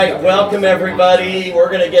Right, welcome everybody. We're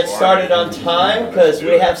going to get started on time because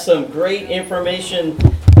we have some great information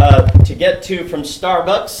to get to from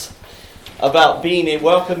Starbucks about being a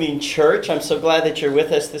welcoming church. I'm so glad that you're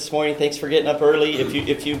with us this morning. Thanks for getting up early.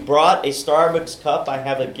 If you brought a Starbucks cup, I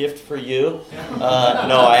have a gift for you.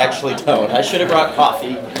 No, I actually don't. I should have brought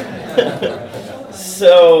coffee.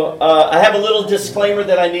 So I have a little disclaimer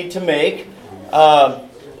that I need to make.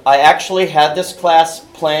 I actually had this class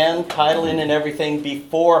planned, titling and everything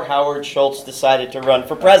before Howard Schultz decided to run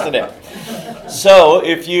for president. So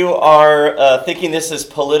if you are thinking this is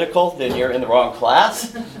political, then you're in the wrong class.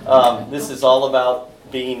 This is all about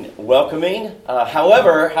being welcoming.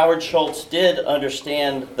 However, Howard Schultz did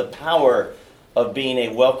understand the power of being a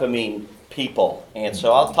welcoming people. And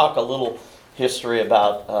so I'll talk a little history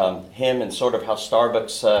about him and sort of how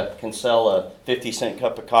Starbucks can sell a 50-cent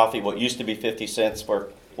cup of coffee, what used to be 50 cents for,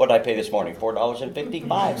 what did I pay this morning?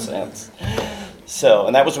 $4.55. So,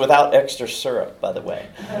 and that was without extra syrup, by the way.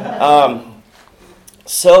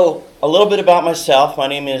 So, a little bit about myself. My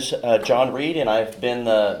name is John Reed, and I've been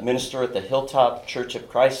the minister at the Hilltop Church of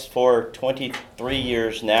Christ for 23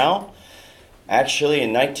 years now. Actually,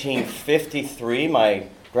 in 1953, my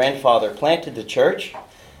grandfather planted the church,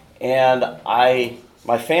 and my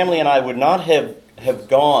family and I would not have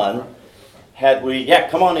gone had we... Yeah,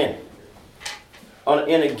 come on in.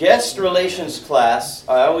 In a guest relations class,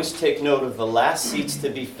 I always take note of the last seats to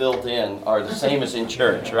be filled in are the same as in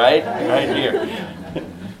church, right? Right here.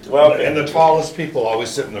 Well, and the tallest people always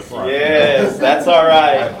sit in the front. Yes, that's all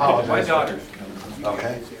right. I apologize. My daughter.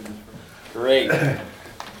 Okay. Great. A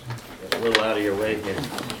little out of your way here.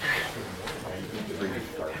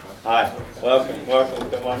 Hi.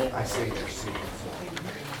 Welcome. Come on in. I see your seat.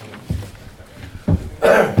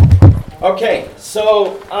 Okay,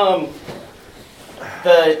 so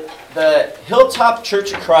the Hilltop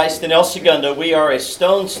Church of Christ in El Segundo, we are a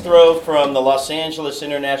stone's throw from the Los Angeles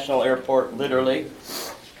International Airport, literally.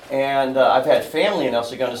 And I've had family in El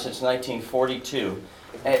Segundo since 1942.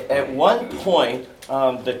 At one point,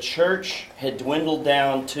 the church had dwindled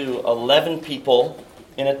down to 11 people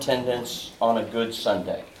in attendance on a good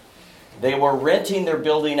Sunday. They were renting their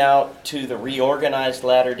building out to the reorganized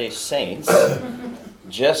Latter-day Saints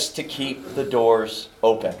just to keep the doors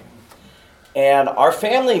open. And our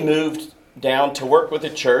family moved down to work with the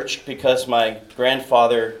church because my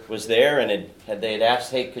grandfather was there, and they had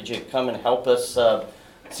asked, hey, could you come and help us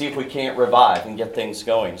see if we can't revive and get things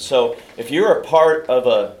going. So if you're a part of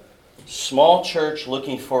a small church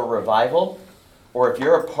looking for revival, or if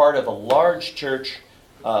you're a part of a large church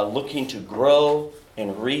looking to grow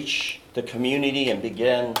and reach the community and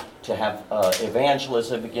begin to have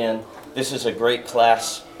evangelism again, this is a great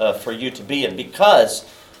class for you to be in, because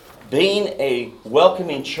being a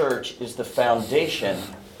welcoming church is the foundation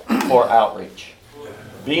for outreach.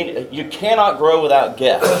 You cannot grow without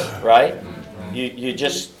guests, right? You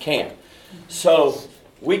just can't. So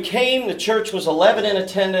we came, the church was 11 in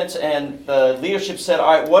attendance, and the leadership said,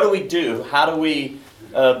 all right, what do we do? How do we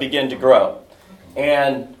begin to grow?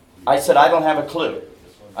 And I said, I don't have a clue.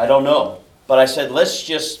 I don't know. But I said, let's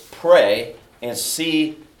just pray and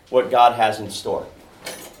see what God has in store.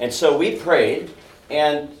 And so we prayed,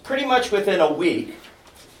 and pretty much within a week,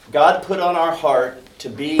 God put on our heart to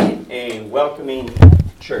be a welcoming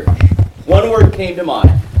church. One word came to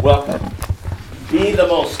mind: welcome. Be the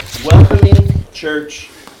most welcoming church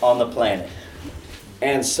on the planet.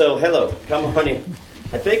 And so, hello, come on in.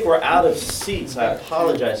 I think we're out of seats. I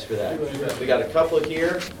apologize for that. We got a couple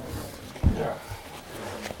here.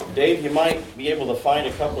 Dave, you might be able to find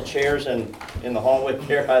a couple chairs in the hallway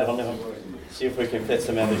there. I don't know. See if we can fit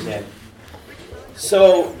some others in.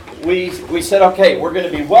 So we said, okay, we're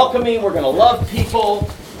going to be welcoming. We're going to love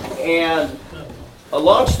people. And a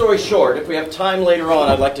long story short, if we have time later on,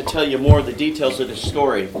 I'd like to tell you more of the details of this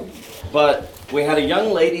story. But we had a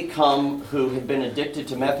young lady come who had been addicted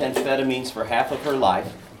to methamphetamines for half of her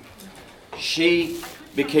life. She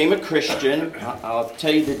became a Christian. I'll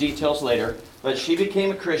tell you the details later. But she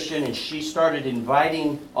became a Christian, and she started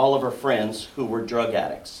inviting all of her friends who were drug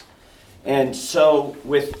addicts. And so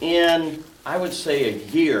within, I would say, a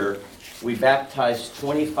year, we baptized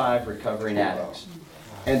 25 recovering addicts.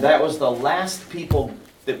 And that was the last people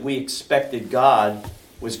that we expected God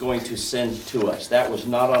was going to send to us. That was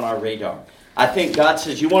not on our radar. I think God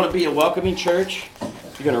says, you want to be a welcoming church?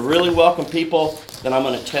 You're going to really welcome people? Then I'm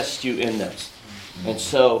going to test you in this. And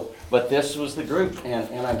so, but this was the group.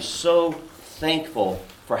 And I'm so thankful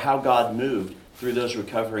for how God moved through those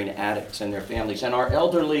recovering addicts and their families. And our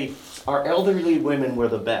elderly women were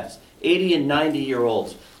the best. 80 and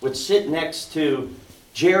 90-year-olds would sit next to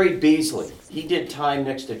Jerry Beasley. He did time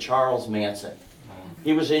next to Charles Manson.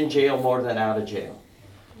 He was in jail more than out of jail.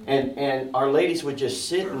 And our ladies would just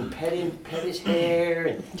sit and pet his hair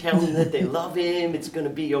and tell him that they love him, it's going to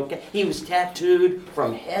be okay. He was tattooed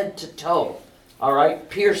from head to toe, all right?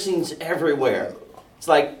 Piercings everywhere. It's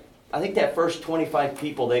like, I think that first 25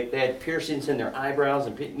 people, they had piercings in their eyebrows,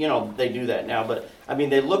 and they do that now, but I mean,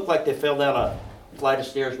 they looked like they fell down a flight of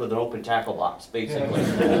stairs with an open tackle box, basically.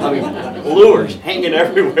 I mean, lures hanging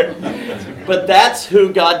everywhere. But that's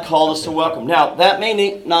who God called us to welcome. Now, that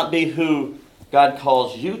may not be who God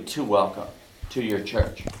calls you to welcome to your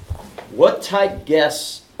church. What type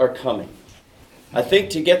guests are coming? I think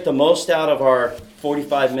to get the most out of our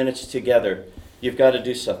 45 minutes together, you've got to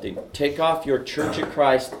do something. Take off your Church of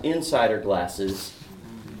Christ insider glasses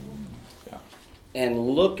and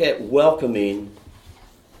look at welcoming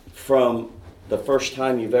from the first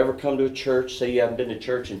time you've ever come to a church. Say you haven't been to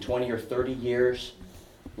church in 20 or 30 years.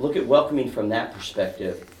 Look at welcoming from that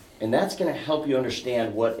perspective. And that's going to help you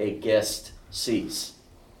understand what a guest sees.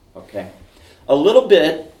 Okay? A little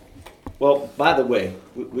bit, well, by the way,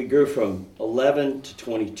 we grew from 11 to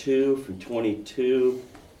 22, from 22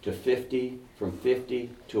 to 50, from 50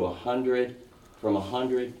 to 100, from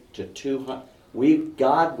 100 to 200.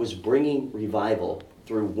 God was bringing revival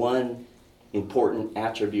through one important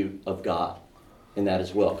attribute of God, and that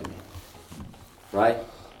is welcoming. Right?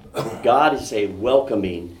 God is a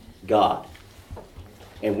welcoming God,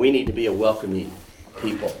 and we need to be a welcoming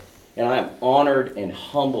people. And I am honored and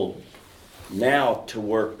humbled now to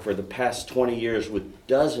work for the past 20 years with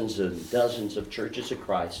dozens and dozens of churches of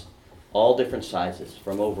Christ, all different sizes,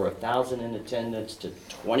 from over 1,000 in attendance to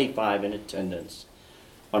 25 in attendance,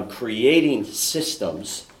 on creating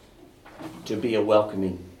systems to be a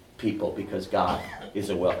welcoming people, because God is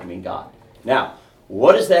a welcoming God. Now,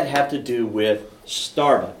 what does that have to do with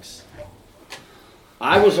Starbucks?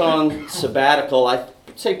 I was on sabbatical, I'd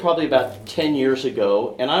say probably about 10 years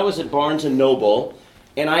ago, and I was at Barnes & Noble,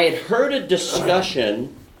 and I had heard a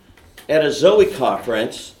discussion at a Zoe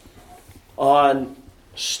conference on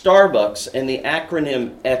Starbucks and the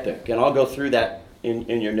acronym EPIC, and I'll go through that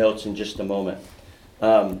in your notes in just a moment.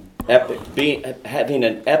 EPIC, having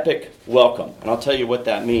an epic welcome, and I'll tell you what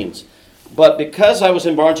that means. But because I was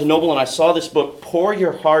in Barnes & Noble and I saw this book, Pour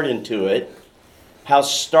Your Heart Into It, How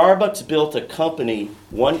Starbucks Built a Company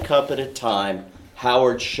One Cup at a Time,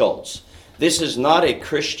 Howard Schultz. This is not a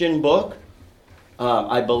Christian book.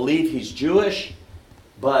 I believe he's Jewish,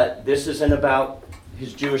 but this isn't about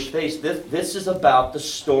his Jewish faith. This is about the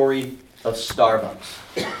story of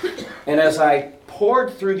Starbucks. And as I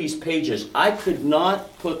poured through these pages, I could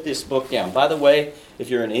not put this book down. By the way, if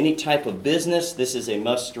you're in any type of business, this is a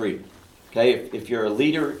must read. Okay, if you're a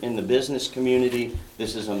leader in the business community,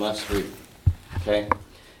 this is a must read. Okay,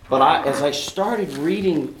 but as I started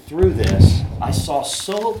reading through this, I saw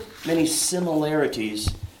so many similarities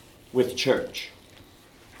with church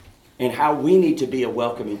and how we need to be a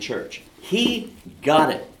welcoming church. He got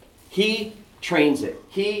it. He trains it.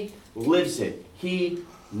 He lives it. He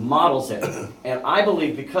models it. And I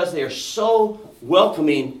believe because they are so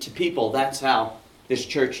welcoming to people, that's how this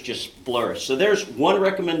church just flourished. So there's one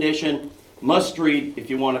recommendation, must read if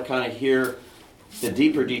you want to kind of hear the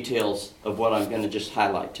deeper details of what I'm going to just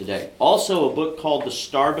highlight today. Also a book called The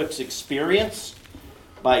Starbucks Experience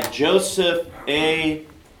by Joseph A.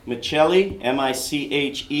 Michelli,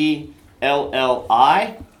 M-I-C-H-E-L-L-I.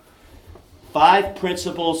 5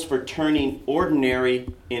 Principles for Turning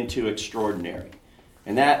Ordinary into Extraordinary.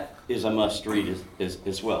 And that is a must read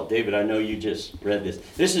as well. David, I know you just read this.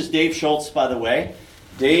 This is Dave Schultz, by the way.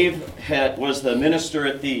 Dave was the minister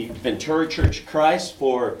at the Ventura Church of Christ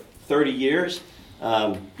for 30 years.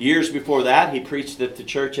 Years before that, he preached at the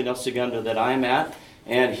church in El Segundo that I'm at.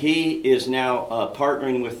 And he is now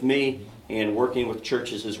partnering with me and working with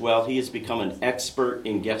churches as well. He has become an expert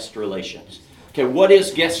in guest relations. Okay, what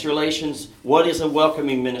is guest relations? What is a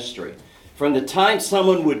welcoming ministry? From the time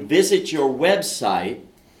someone would visit your website,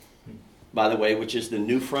 by the way, which is the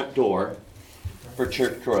new front door for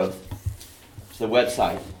church growth, it's the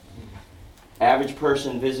website. Average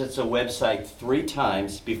person visits a website 3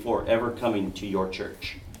 times before ever coming to your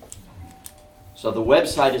church. So the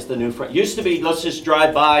website is the new front. Used to be, let's just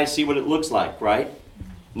drive by, see what it looks like, right?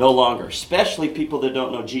 No longer. Especially people that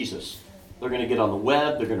don't know Jesus. They're going to get on the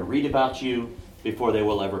web, they're going to read about you before they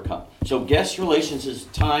will ever come. So guest relations is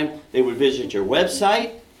the time they would visit your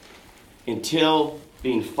website until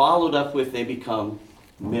being followed up with they become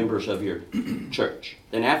members of your church.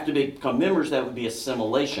 Then after they become members, that would be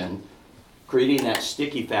assimilation, creating that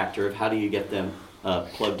sticky factor of how do you get them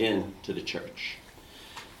plugged in to the church.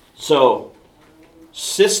 So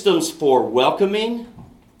systems for welcoming,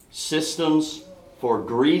 systems for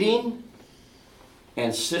greeting,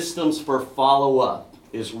 and systems for follow-up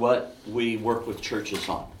is what we work with churches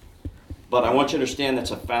on. But I want you to understand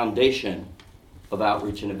that's a foundation of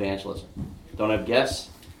outreach and evangelism. Don't have guests,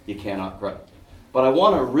 you cannot grow. But I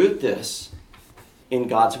want to root this in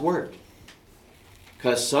God's Word.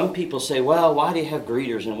 Because some people say, well, why do you have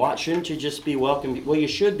greeters? And why shouldn't you just be welcoming? Well, you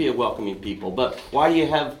should be a welcoming people. But why do you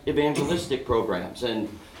have evangelistic programs and,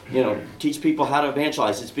 teach people how to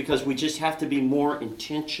evangelize? It's because we just have to be more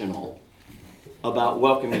intentional about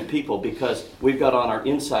welcoming people, because we've got on our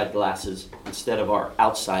inside glasses instead of our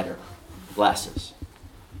outsider glasses.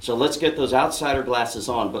 So let's get those outsider glasses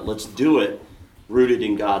on, but let's do it rooted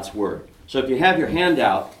in God's Word. So if you have your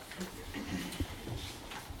handout,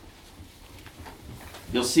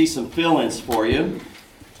 you'll see some fill-ins for you.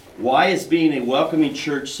 Why is being a welcoming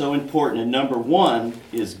church so important? And number one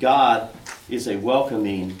is God is a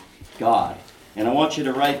welcoming God. And I want you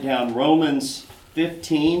to write down Romans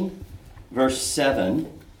 15, verse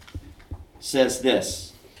 7 says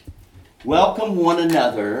this: welcome one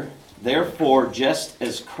another, therefore, just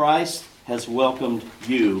as Christ has welcomed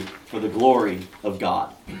you for the glory of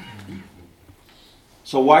God.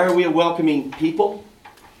 So why are we a welcoming people?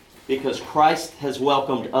 Because Christ has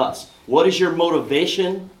welcomed us. What is your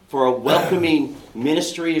motivation for a welcoming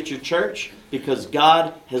ministry at your church? Because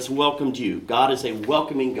God has welcomed you. God is a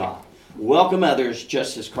welcoming God. Welcome others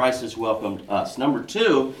just as Christ has welcomed us. Number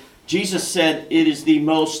two, Jesus said it is the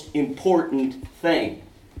most important thing.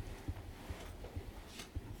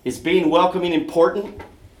 Is being welcoming important?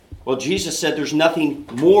 Well, Jesus said there's nothing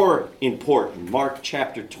more important. Mark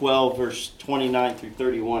chapter 12, verse 29 through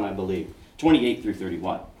 31, I believe. 28 through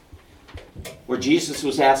 31. Where Jesus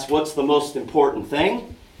was asked, what's the most important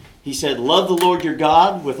thing? He said, love the Lord your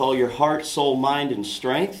God with all your heart, soul, mind, and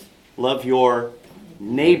strength. Love your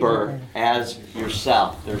neighbor as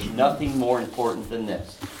yourself. There's nothing more important than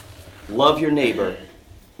this. Love your neighbor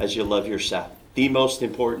as you love yourself. The most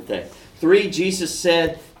important thing. 3, Jesus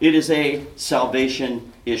said it is a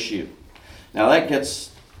salvation issue. Now that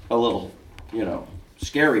gets a little,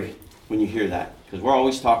 scary when you hear that. Because we're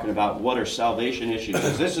always talking about what are salvation issues.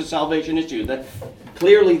 Is this a salvation issue?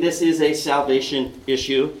 Clearly this is a salvation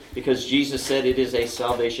issue, because Jesus said it is a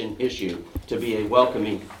salvation issue to be a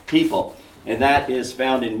welcoming people. And that is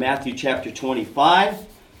found in Matthew chapter 25,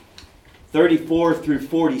 34 through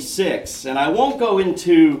 46. And I won't go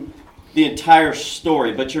into the entire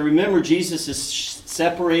story, but you remember Jesus is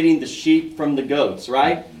separating the sheep from the goats,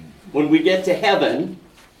 right? When we get to heaven,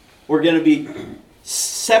 we're going to be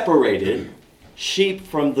separated, sheep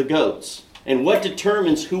from the goats. And what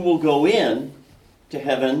determines who will go in to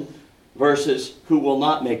heaven versus who will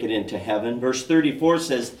not make it into heaven? Verse 34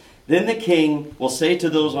 says, then the king will say to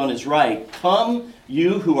those on his right, come,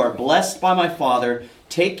 you who are blessed by my Father,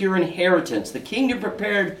 take your inheritance, the kingdom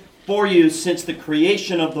prepared for you since the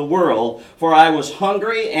creation of the world. For I was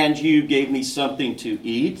hungry, and you gave me something to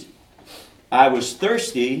eat. I was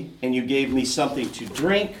thirsty, and you gave me something to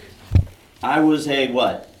drink. I was a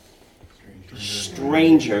what?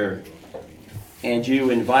 Stranger, and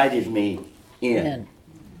you invited me in.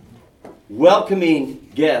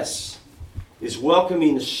 Welcoming guests is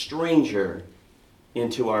welcoming a stranger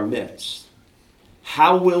into our midst.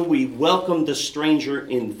 How will we welcome the stranger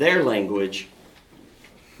in their language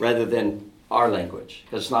rather than our language?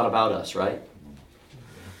 Because it's not about us, right?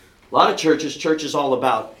 A lot of church is all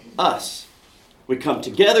about us. We come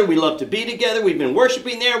together, we love to be together, we've been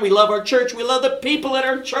worshiping there, we love our church, we love the people at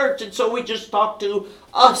our church, and so we just talk to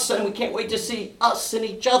us, and we can't wait to see us and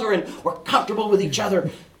each other, and we're comfortable with each other.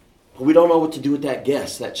 But we don't know what to do with that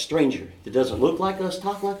guest, that stranger that doesn't look like us,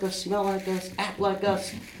 talk like us, smell like us, act like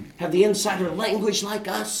us, have the insider language like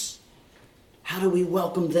us. How do we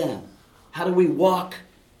welcome them? How do we walk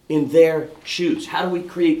in their shoes? How do we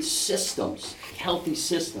create systems, healthy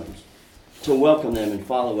systems, to welcome them and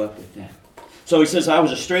follow up with them? So he says, I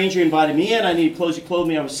was a stranger, you invited me in, I needed clothes, you clothed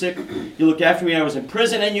me, I was sick, you looked after me, I was in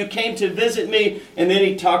prison, and you came to visit me. And then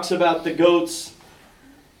he talks about the goats,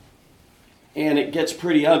 and it gets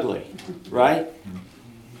pretty ugly, right?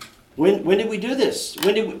 When did we do this?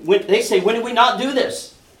 They say, when did we not do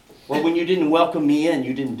this? Well, when you didn't welcome me in,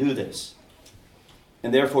 you didn't do this.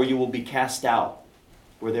 And therefore you will be cast out,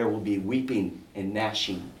 where there will be weeping and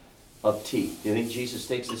gnashing of teeth. Do you think Jesus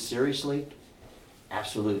takes this seriously?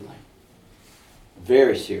 Absolutely.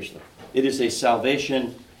 Very seriously. It is a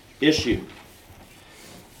salvation issue.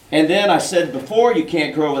 And then I said before, you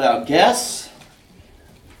can't grow without guests.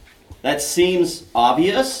 That seems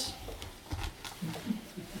obvious.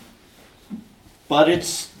 But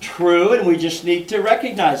it's true, and we just need to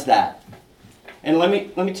recognize that. And let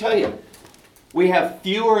me tell you, we have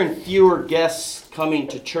fewer and fewer guests coming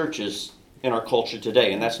to churches in our culture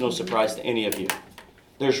today, and that's no surprise to any of you.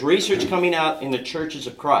 There's research coming out in the churches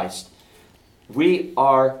of Christ. We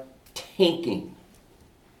are tanking.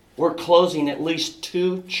 We're closing at least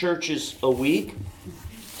 2 churches a week.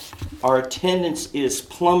 Our attendance is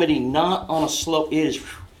plummeting, not on a slope. It is,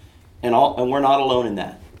 and we're not alone in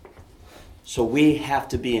that. So we have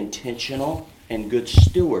to be intentional and good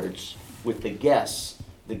stewards with the guests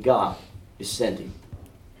that God is sending.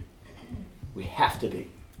 We have to be.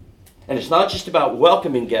 And it's not just about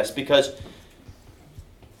welcoming guests, because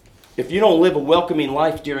if you don't live a welcoming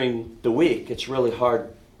life during the week, it's really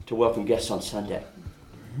hard to welcome guests on Sunday.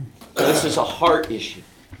 So this is a heart issue.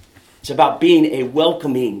 It's about being a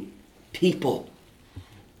welcoming people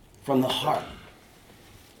from the heart.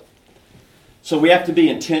 So we have to be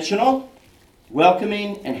intentional,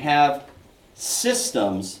 welcoming, and have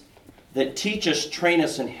systems that teach us, train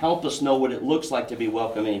us, and help us know what it looks like to be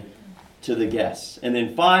welcoming to the guests. And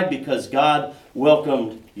then 5, because God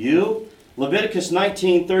welcomed you. Leviticus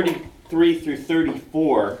 19:33 through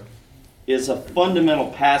 34 is a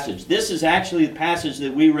fundamental passage. This is actually the passage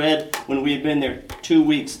that we read when we had been there 2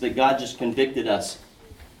 weeks, that God just convicted us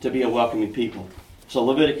to be a welcoming people. So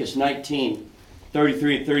Leviticus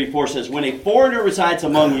 19:33 and 34 says, when a foreigner resides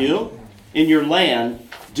among you in your land,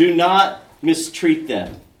 do not mistreat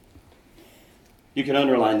them. You can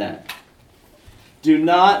underline that. Do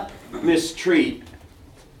not mistreat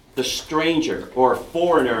the stranger or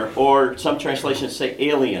foreigner, or some translations say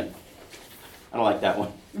alien. I don't like that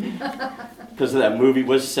one. Because of that movie,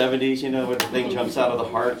 was 70s, where the thing jumps out of the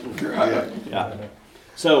heart. Yeah.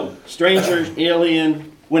 So, strangers,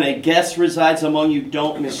 alien, when a guest resides among you,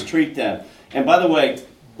 don't mistreat them. And by the way,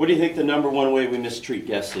 what do you think the number 1 way we mistreat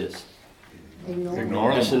guests is?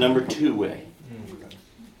 Ignore That's the number 2 way.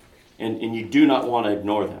 And you do not want to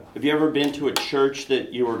ignore them. Have you ever been to a church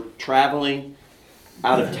that you were traveling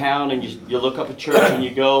out of town, and you look up a church and you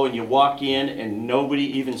go and you walk in and nobody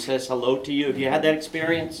even says hello to you? Have you had that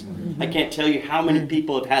experience? I can't tell you how many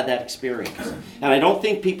people have had that experience. And I don't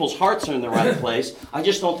think people's hearts are in the right place. I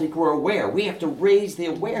just don't think we're aware. We have to raise the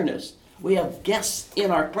awareness. We have guests in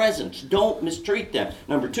our presence. Don't mistreat them.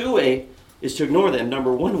 Number 2 way is to ignore them.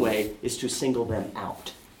 Number 1 way is to single them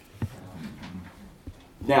out.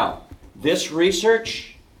 Now, this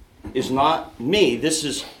research is not me. This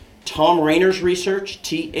is Tom Rainer's research,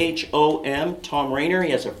 Thom, Tom Rainer.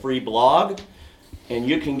 He has a free blog, and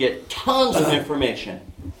you can get tons of information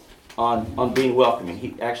on being welcoming.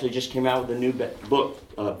 He actually just came out with a new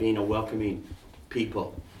book, Being a Welcoming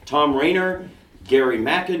People. Tom Rainer, Gary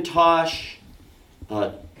McIntosh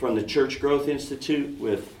from the Church Growth Institute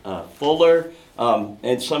with Fuller,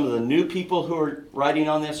 and some of the new people who are writing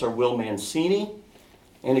on this are Will Mancini.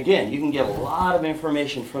 And again, you can get a lot of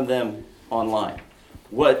information from them online.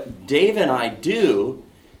 What Dave and I do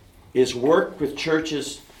is work with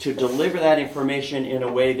churches to deliver that information in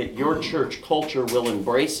a way that your church culture will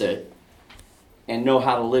embrace it and know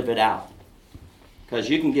how to live it out. Because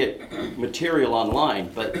you can get material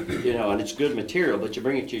online, but and it's good material, but you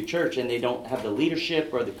bring it to your church and they don't have the leadership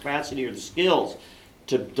or the capacity or the skills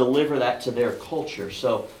to deliver that to their culture.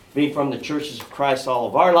 So, being from the churches of Christ all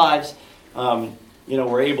of our lives,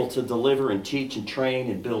 we're able to deliver and teach and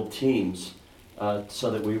train and build teams so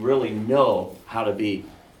that we really know how to be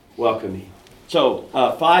welcoming. So,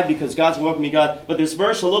 5, because God's a welcoming God. But this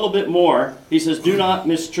verse a little bit more. He says, do not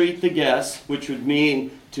mistreat the guests, which would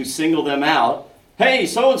mean to single them out. Hey,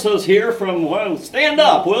 so-and-so's here from, stand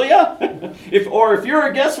up, will ya? if you're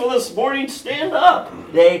a guest with us this morning, stand up.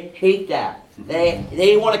 They hate that.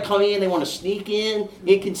 They want to come in, they want to sneak in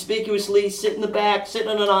inconspicuously, sit in the back, sit in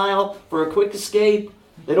an aisle for a quick escape.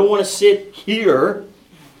 They don't want to sit here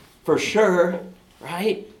for sure,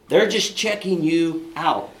 right? They're just checking you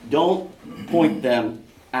out. Don't point them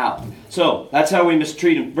out. So that's how we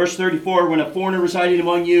mistreat them. Verse 34, when a foreigner residing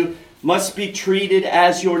among you must be treated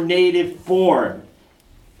as your native form.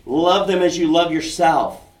 Love them as you love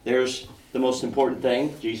yourself. There's the most important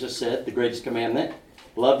thing. Jesus said, the greatest commandment.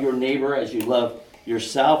 Love your neighbor as you love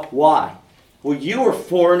yourself. Why? Well, you were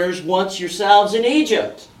foreigners once yourselves in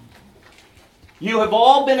Egypt. You have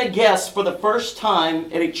all been a guest for the first time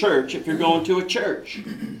at a church if you're going to a church.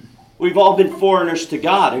 We've all been foreigners to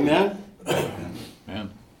God. Amen?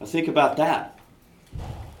 Amen. Now think about that.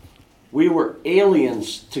 We were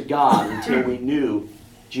aliens to God until we knew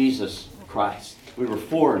Jesus Christ. We were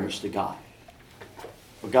foreigners to God.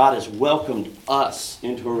 But God has welcomed us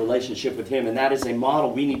into a relationship with Him, and that is a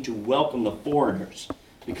model we need to welcome the foreigners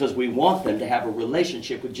because we want them to have a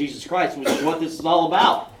relationship with Jesus Christ, which is what this is all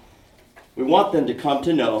about. We want them to come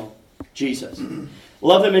to know Jesus.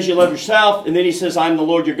 love them as you love yourself. And then he says, I'm the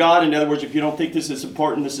Lord your God. In other words, if you don't think this is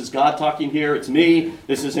important, this is God talking here. It's me.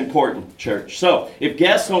 This is important, church. So if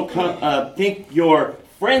guests don't think you're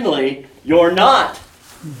friendly, you're not.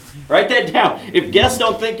 Write that down. If guests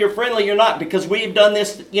don't think you're friendly, you're not. Because we've done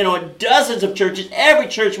this, in dozens of churches. Every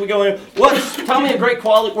church we go in, tell me a great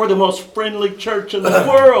quality. We're the most friendly church in the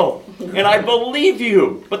world. And I believe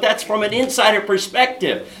you. But that's from an insider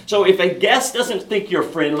perspective. So if a guest doesn't think you're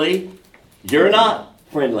friendly, you're not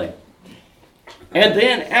friendly. And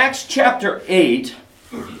then Acts chapter 8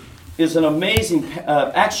 is an amazing,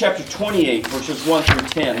 Acts chapter 28, verses 1 through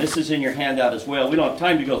 10. This is in your handout as well. We don't have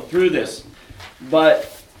time to go through this.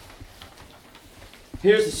 But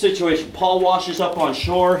here's the situation. Paul washes up on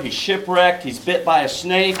shore. He's shipwrecked. He's bit by a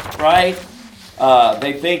snake, right?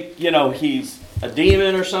 They think, he's a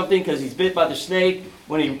demon or something because he's bit by the snake.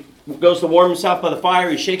 When he goes to warm himself by the fire,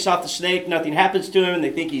 he shakes off the snake. Nothing happens to him. And they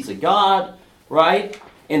think he's a god, right?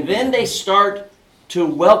 And then they start to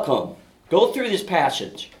welcome. Go through this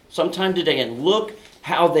passage sometime today and look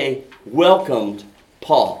how they welcomed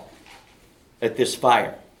Paul at this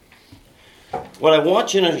fire. What I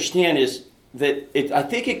want you to understand is that I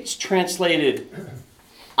think it's translated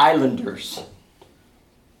islanders.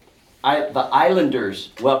 The islanders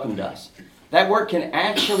welcomed us. That word can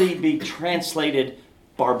actually be translated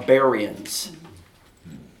barbarians.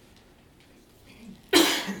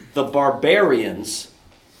 The barbarians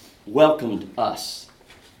welcomed us.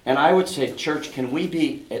 And I would say, church, can we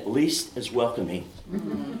be at least as welcoming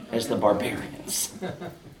as the barbarians?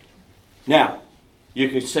 Now, you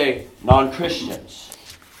could say non-Christians,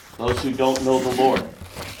 those who don't know the Lord.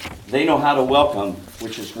 They know how to welcome,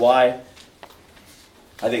 which is why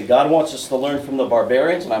I think God wants us to learn from the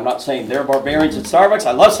barbarians. And I'm not saying they're barbarians at Starbucks.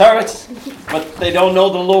 I love Starbucks. But they don't know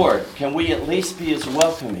the Lord. Can we at least be as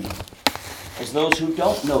welcoming as those who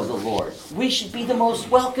don't know the Lord? We should be the most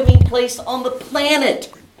welcoming place on the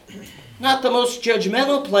planet. Not the most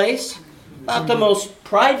judgmental place. Not the most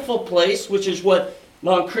prideful place, which is what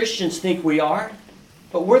non-Christians think we are.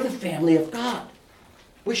 But we're the family of God.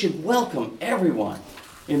 We should welcome everyone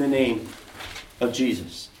in the name of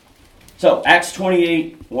Jesus. So, Acts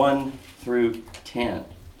 28, 1 through 10.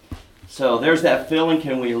 So, there's that filling.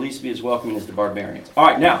 Can we at least be as welcoming as the barbarians? All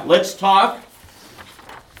right, now, let's talk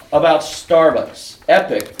about Starbucks.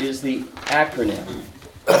 EPIC is the acronym.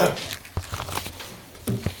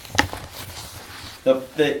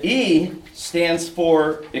 The E stands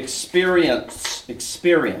for experience.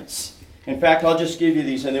 Experience. In fact, I'll just give you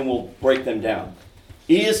these and then we'll break them down.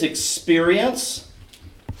 E is experience.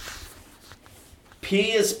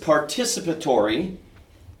 P is participatory.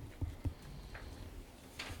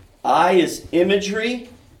 I is imagery.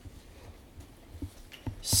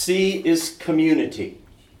 C is community.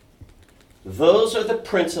 Those are the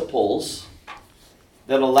principles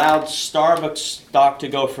that allowed Starbucks stock to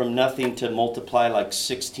go from nothing to multiply like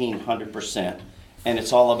 1,600%. And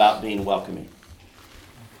it's all about being welcoming.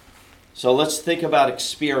 So let's think about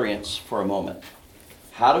experience for a moment.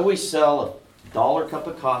 How do we sell a $1 cup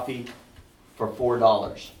of coffee for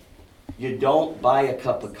 $4? You don't buy a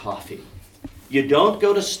cup of coffee. You don't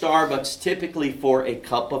go to Starbucks typically for a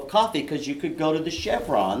cup of coffee because you could go to the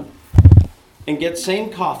Chevron and get same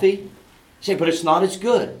coffee. Say, but it's not as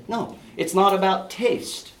good. No, it's not about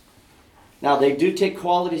taste. Now, they do take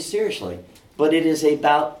quality seriously, but it is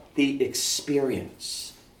about the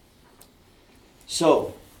experience.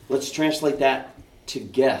 So, let's translate that to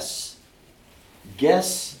guests.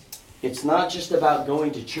 Guests, it's not just about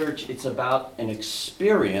going to church, it's about an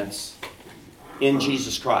experience in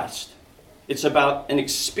Jesus Christ. It's about an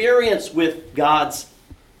experience with God's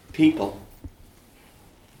people.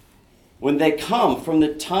 When they come, from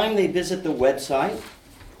the time they visit the website,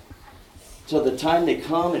 to the time they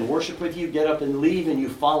come and worship with you, get up and leave, and you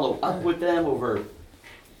follow up with them over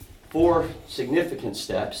 4 significant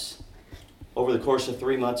steps over the course of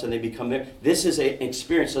 3 months, and they become there. This is an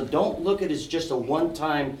experience. So don't look at it as just a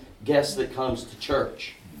one-time guest that comes to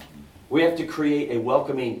church. We have to create a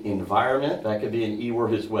welcoming environment. That could be an E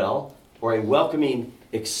word as well. Or a welcoming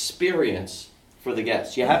experience for the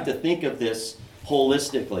guests. You have to think of this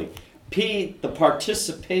holistically. P, the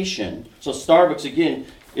participation. So Starbucks, again,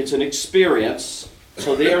 it's an experience.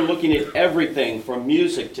 So they are looking at everything from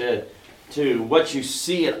music to what you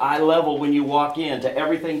see at eye level when you walk in, to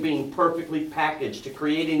everything being perfectly packaged, to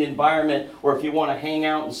creating an environment where if you want to hang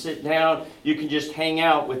out and sit down, you can just hang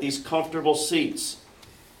out with these comfortable seats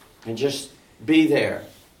and just be there.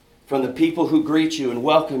 From the people who greet you and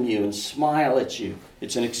welcome you and smile at you.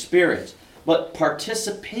 It's an experience. But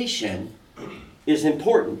participation is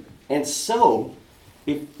important. And so,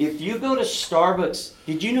 If you go to Starbucks,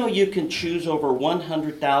 did you know you can choose over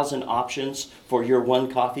 100,000 options for your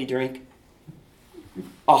one coffee drink?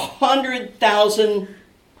 100,000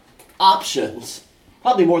 options.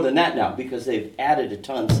 Probably more than that now because they've added a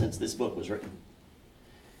ton since this book was written.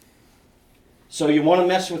 So you want to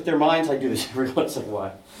mess with their minds? I do this every once in a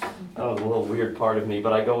while. Oh, a little weird part of me,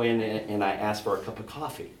 but I go in and I ask for a cup of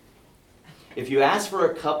coffee. If you ask for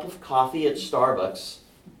a cup of coffee at Starbucks,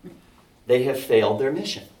 they have failed their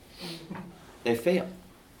mission. They failed.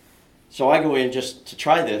 So I go in just to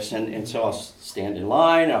try this, and so I'll stand in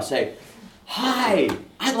line, and I'll say, "Hi,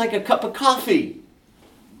 I'd like a cup of coffee."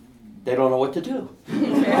 They don't know what to do.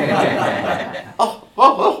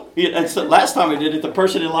 Oh. And so last time I did it, the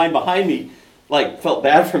person in line behind me felt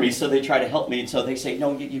bad for me, so they try to help me. And so they say,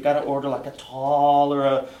 "No, you got to order like a tall or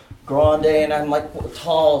a grande." And I'm like,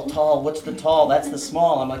 tall, what's the tall? That's the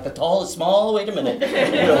small. I'm like, the tall is small? Wait a minute.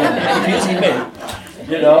 Confusing me.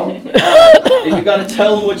 And you got to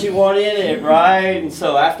tell them what you want in it, right? And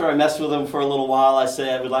so after I mess with them for a little while, I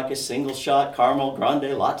say, "I would like a single shot caramel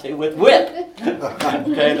grande latte with whip."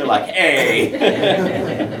 Okay, they're like,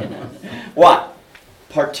 "Hey." What?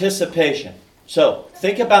 Participation. So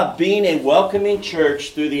think about being a welcoming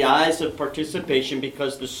church through the eyes of participation,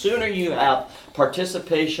 because the sooner you have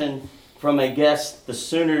participation from a guest, the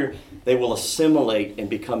sooner they will assimilate and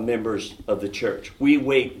become members of the church. We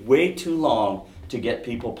wait way too long to get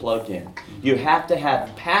people plugged in. You have to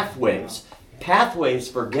have pathways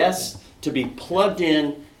for guests to be plugged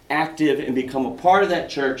in, active, and become a part of that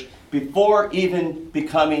church before even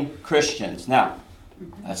becoming Christians. Now,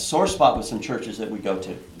 a sore spot with some churches that we go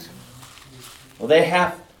to. Well, they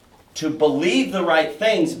have to believe the right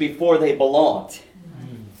things before they belong.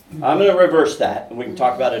 I'm going to reverse that, and we can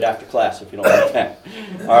talk about it after class if you don't like that.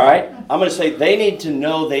 All right? I'm going to say they need to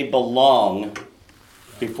know they belong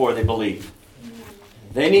before they believe.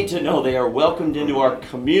 They need to know they are welcomed into our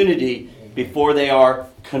community before they are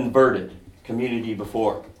converted. Community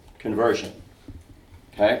before conversion.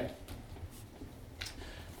 Okay?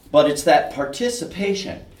 But it's that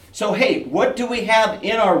participation. So, hey, what do we have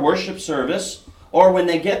in our worship service or when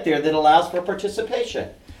they get there that allows for participation?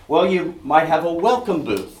 Well, you might have a welcome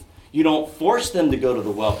booth. You don't force them to go to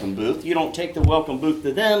the welcome booth. You don't take the welcome booth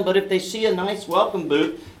to them, but if they see a nice welcome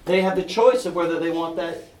booth, they have the choice of whether they want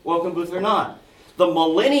that welcome booth or not. The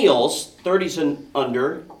millennials, 30s and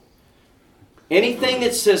under, anything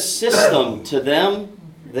that says system to them,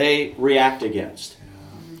 they react against.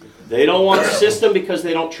 They don't want system because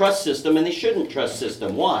they don't trust system, and they shouldn't trust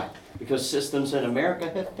system. Why? Because systems in America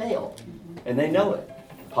have failed, and they know it.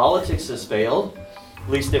 Politics has failed, at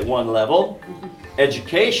least at one level.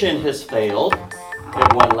 Education has failed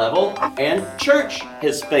at one level, and church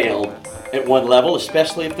has failed at one level,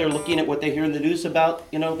 especially if they're looking at what they hear in the news about,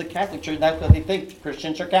 the Catholic Church. That's what they think.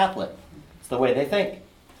 Christians are Catholic. It's the way they think.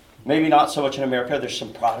 Maybe not so much in America. There's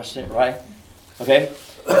some Protestant, right? Okay?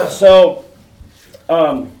 So,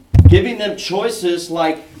 giving them choices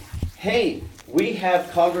like, hey, we have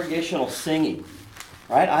congregational singing,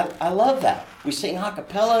 right? I love that. We sing a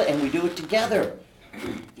cappella and we do it together.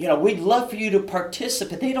 We'd love for you to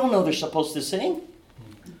participate. They don't know they're supposed to sing.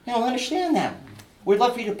 They don't understand that. We'd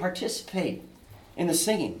love for you to participate in the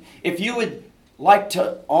singing. If you would like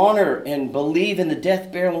to honor and believe in the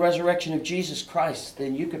death, burial, and resurrection of Jesus Christ,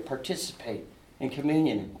 then you could participate in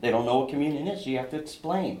communion. They don't know what communion is, so you have to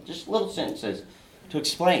explain. Just little sentences to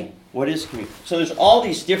explain what is communion. So there's all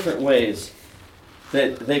these different ways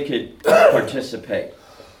that they could participate.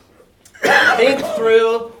 Think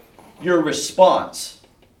through your response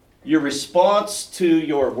to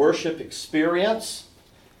your worship experience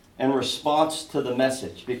and response to the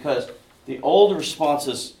message, because the old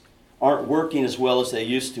responses aren't working as well as they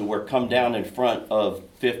used to, where come down in front of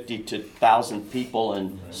 50 to 1,000 people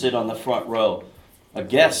and sit on the front row. A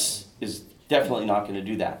guest is definitely not going to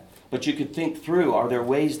do that. But you could think through, are there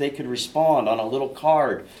ways they could respond? On a little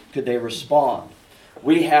card, could they respond?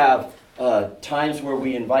 We have times where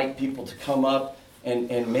we invite people to come up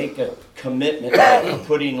and make a commitment, like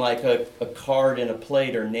putting like a card in a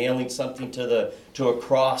plate or nailing something to a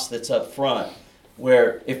cross that's up front,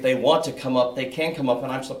 where if they want to come up, they can come up.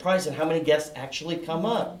 And I'm surprised at how many guests actually come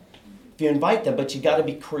up if you invite them, but you got to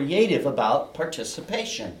be creative about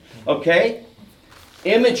participation. Okay?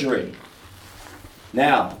 Imagery.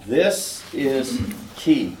 Now, this is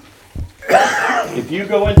key. If you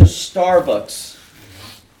go into Starbucks,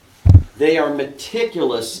 they are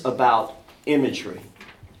meticulous about imagery.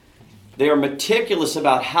 They are meticulous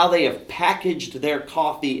about how they have packaged their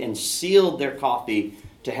coffee and sealed their coffee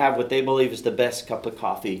to have what they believe is the best cup of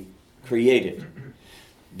coffee created.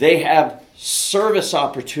 They have service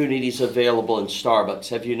opportunities available in Starbucks.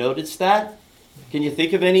 Have you noticed that? Can you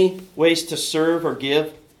think of any ways to serve or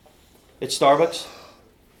give at Starbucks?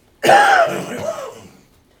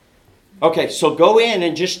 Okay, so go in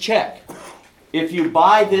and just check. If you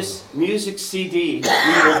buy this music CD,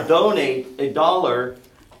 we will donate $1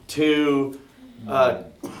 to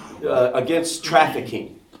against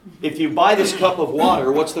trafficking. If you buy this cup of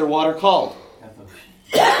water, what's their water called?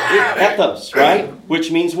 Ethos, right?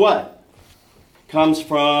 Which means what? Comes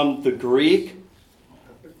from the Greek.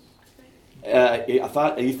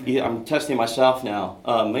 I'm testing myself now.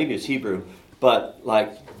 Maybe it's Hebrew, but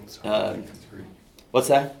like, what's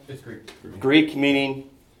that? It's Greek. Greek meaning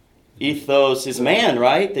ethos is man,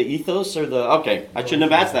 right? The ethos or the... Okay, I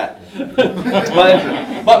shouldn't have asked that.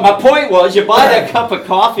 but my point was, you buy that cup of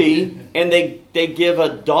coffee and they give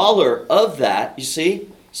 $1 of that, you see?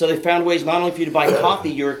 So they found ways not only for you to buy coffee,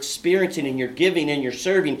 you're experiencing and you're giving and you're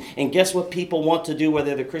serving. And guess what people want to do,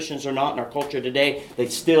 whether they're Christians or not in our culture today? They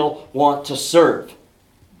still want to serve.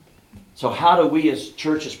 So how do we as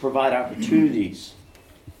churches provide opportunities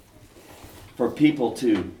for people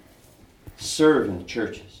to serve in the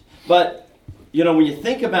churches? But, you know, when you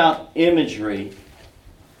think about imagery,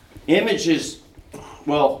 images,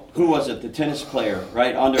 well, who was it? The tennis player,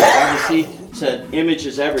 right? Under Agassi said, image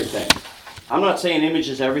is everything. I'm not saying image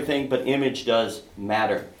is everything, but image does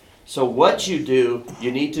matter. So what you do,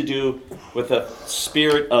 you need to do with a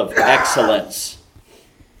spirit of excellence.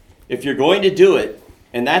 If you're going to do it,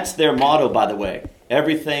 and that's their motto, by the way,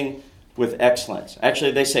 everything with excellence.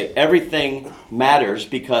 Actually, they say everything matters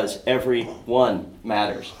because everyone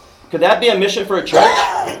matters. Could that be a mission for a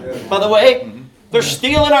church, by the way? They're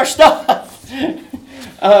stealing our stuff.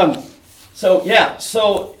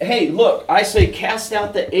 So, hey, look, I say cast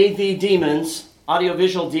out the AV demons,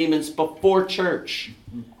 audiovisual demons, before church.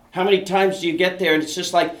 How many times do you get there and it's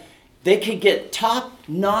just like they could get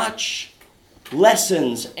top-notch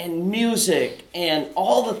lessons and music and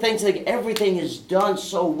all the things, like everything is done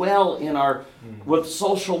so well in with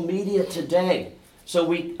social media today.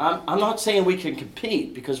 So I'm not saying we can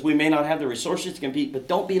compete because we may not have the resources to compete, but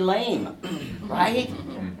don't be lame, right?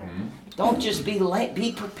 Don't just be late.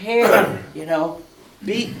 Be prepared. You know,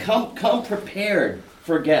 come prepared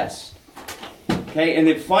for guests. Okay, and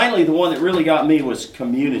then finally, the one that really got me was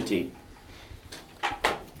community.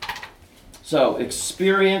 So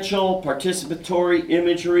experiential, participatory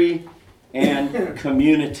imagery, and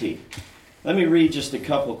community. Let me read just a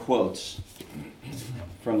couple quotes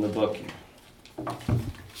from the book here.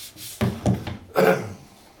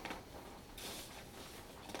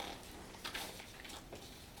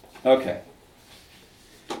 Okay.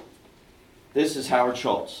 This is Howard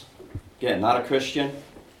Schultz. Again, not a Christian,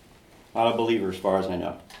 not a believer as far as I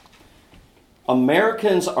know.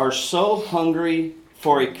 Americans are so hungry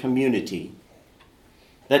for a community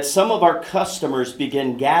that some of our customers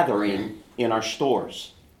begin gathering in our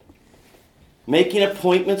stores, making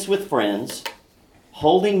appointments with friends,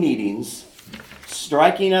 holding meetings,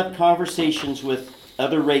 striking up conversations with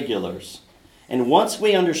other regulars. And once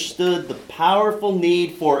we understood the powerful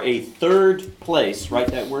need for a third place, write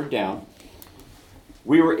that word down,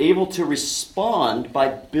 we were able to respond by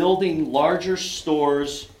building larger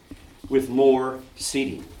stores with more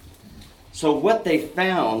seating. So what they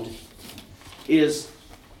found is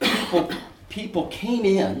people came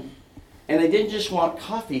in and they didn't just want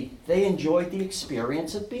coffee, they enjoyed the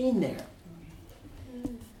experience of being there.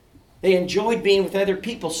 They enjoyed being with other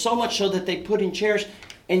people so much so that they put in chairs.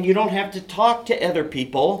 And you don't have to talk to other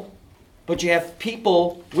people, but you have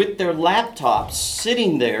people with their laptops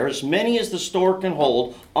sitting there, as many as the store can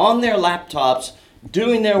hold, on their laptops,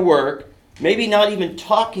 doing their work, maybe not even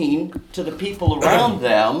talking to the people around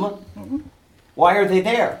them. Why are they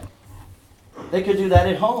there? They could do that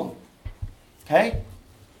at home. Okay?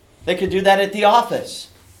 They could do that at the office.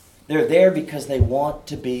 They're there because they want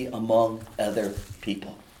to be among other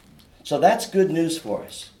people. So that's good news for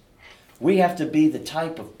us. We have to be the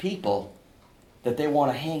type of people that they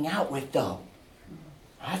want to hang out with, though.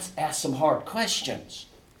 Let's ask some hard questions.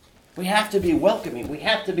 We have to be welcoming. We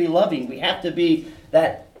have to be loving. We have to be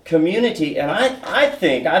that community. And I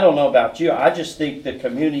think, I don't know about you, I just think the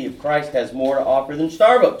community of Christ has more to offer than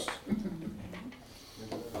Starbucks.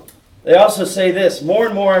 They also say this, more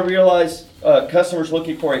and more I realize customers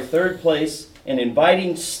looking for a third place, an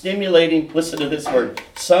inviting, stimulating, listen to this word,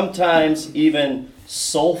 sometimes even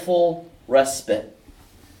soulful respite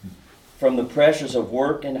from the pressures of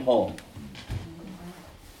work and home.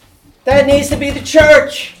 That needs to be the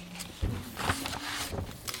church.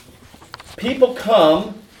 People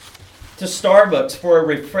come to Starbucks for a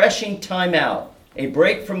refreshing time out, a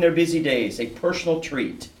break from their busy days, a personal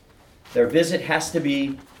treat. Their visit has to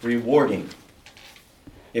be rewarding.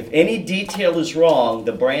 If any detail is wrong,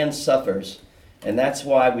 the brand suffers. And that's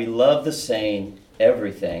why we love the saying,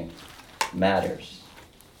 everything matters.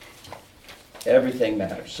 Everything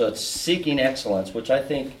matters. So it's seeking excellence, which I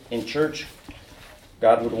think in church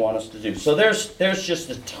God would want us to do. So there's just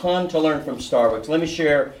a ton to learn from Starbucks. Let me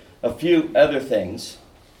share a few other things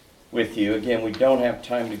with you. Again, we don't have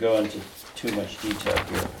time to go into too much detail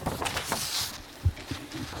here.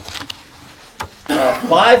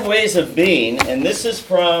 5 ways of being, and this is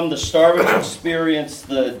from the Starbucks Experience,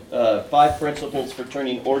 the 5 principles for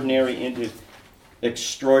turning ordinary into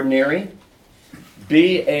extraordinary.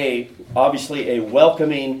 Be obviously a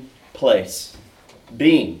welcoming place.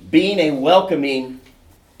 Being a welcoming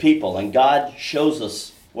people, and God shows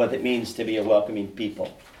us what it means to be a welcoming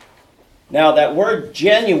people. Now that word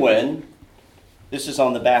genuine, this is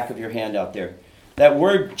on the back of your handout there. That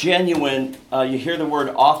word genuine, you hear the word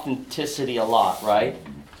authenticity a lot, right?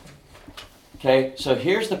 Okay, so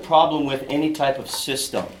here's the problem with any type of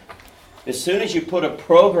system. As soon as you put a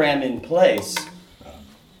program in place,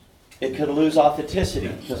 it could lose authenticity.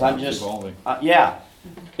 Because I'm just,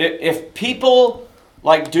 If people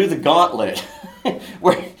like do the gauntlet,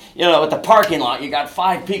 where, at the parking lot, you got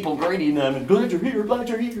 5 people greeting them, and glad you're here, glad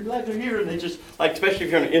you're here, glad you're here, and they just, like, especially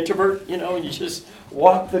if you're an introvert, and you just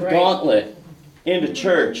walk the gauntlet into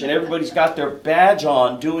church, and everybody's got their badge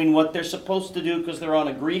on doing what they're supposed to do because they're on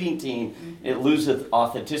a greeting team. It loses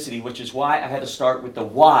authenticity, which is why I had to start with the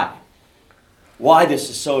why. Why this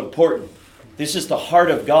is so important. This is the heart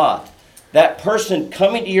of God. That person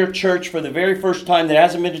coming to your church for the very first time that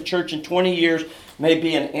hasn't been to church in 20 years may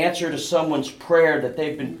be an answer to someone's prayer that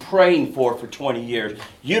they've been praying for 20 years.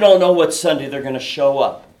 You don't know what Sunday they're going to show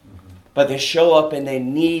up. But they show up and they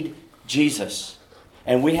need Jesus.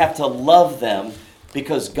 And we have to love them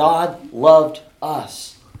because God loved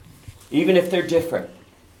us, even if they're different.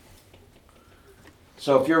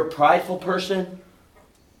 So if you're a prideful person,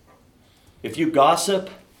 if you gossip,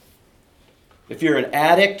 if you're an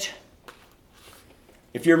addict,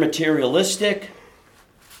 if you're materialistic,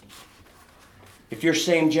 if you're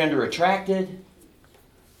same-gender attracted,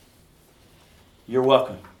 you're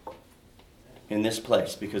welcome in this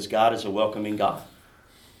place because God is a welcoming God.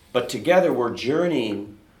 But together we're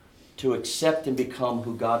journeying to accept and become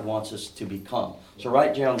who God wants us to become. So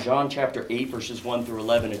write down John chapter 8, verses 1 through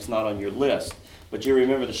 11. It's not on your list. But you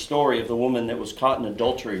remember the story of the woman that was caught in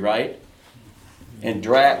adultery, right? And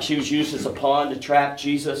she was used as a pawn to trap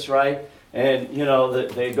Jesus, right? And,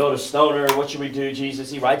 they go to stone her. What should we do,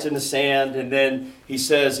 Jesus? He writes in the sand, and then he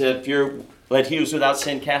says, let he who's without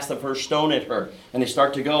sin cast the first stone at her. And they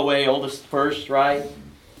start to go away, oldest first, right?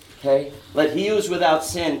 Okay? Let he who is without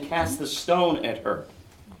sin cast the stone at her.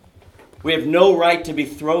 We have no right to be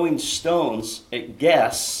throwing stones at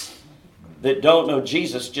guests that don't know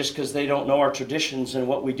Jesus just because they don't know our traditions and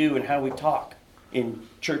what we do and how we talk in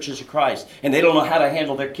churches of Christ. And they don't know how to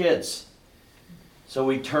handle their kids. So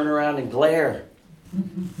we turn around and glare.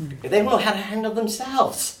 They don't know how to handle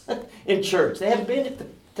themselves in church. They haven't been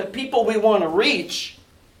to people we want to reach.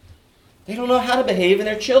 They don't know how to behave, and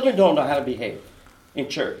their children don't know how to behave in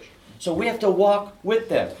church. So we have to walk with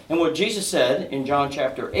them. And what Jesus said in John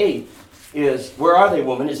chapter 8 is, where are they,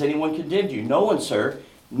 woman? Has anyone condemned you? No one, sir.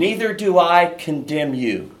 Neither do I condemn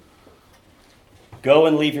you. Go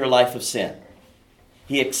and leave your life of sin.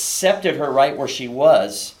 He accepted her right where she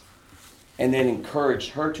was and then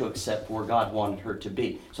encouraged her to accept where God wanted her to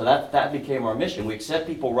be. So that became our mission. We accept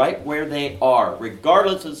people right where they are,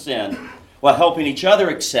 regardless of sin, while helping each other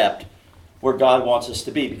accept where God wants us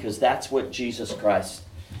to be, because that's what Jesus Christ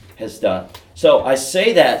has done. So I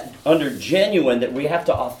say that under genuine, that we have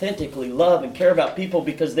to authentically love and care about people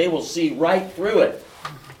because they will see right through it.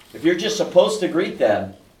 If you're just supposed to greet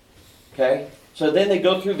them, okay? So then they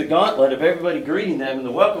go through the gauntlet of everybody greeting them in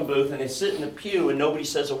the welcome booth, and they sit in the pew and nobody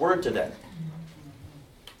says a word to them.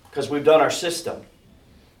 Because we've done our system.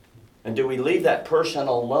 And do we leave that person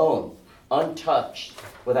alone, untouched,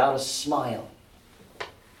 without a smile,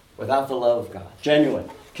 without the love of God? Genuine.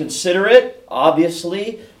 Consider it,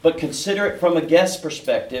 obviously, but consider it from a guest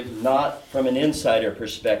perspective, not from an insider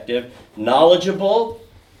perspective. Knowledgeable,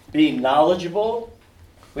 being knowledgeable.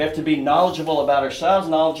 We have to be knowledgeable about ourselves,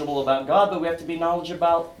 knowledgeable about God, but we have to be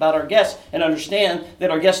knowledgeable about our guests and understand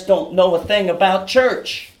that our guests don't know a thing about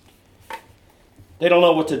church. They don't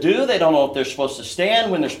know what to do. They don't know if they're supposed to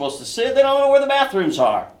stand, when they're supposed to sit. They don't know where the bathrooms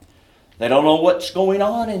are. They don't know what's going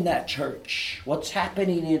on in that church, what's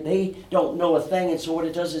happening. They don't know a thing, and so what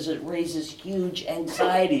it does is it raises huge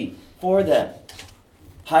anxiety for them.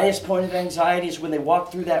 Highest point of anxiety is when they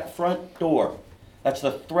walk through that front door. That's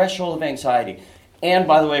the threshold of anxiety. And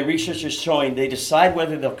by the way, research is showing they decide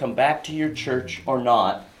whether they'll come back to your church or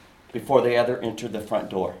not before they ever enter the front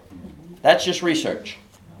door. That's just research.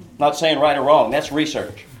 Not saying right or wrong, that's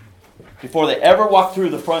research. Before they ever walk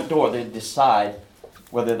through the front door, they decide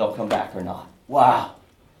whether they'll come back or not. Wow.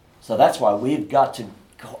 So that's why we've got to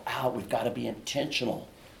go out. We've got to be intentional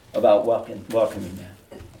about welcoming them.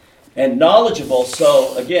 And knowledgeable,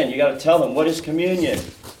 so again, you got to tell them, what is communion?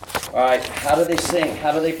 All right, how do they sing?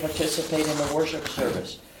 How do they participate in the worship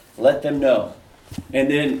service? Let them know. And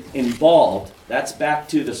then involved, that's back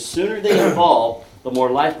to the sooner they involve, the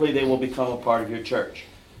more likely they will become a part of your church.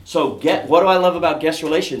 So what do I love about guest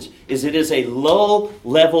relations is it is a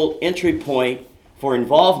low-level entry point for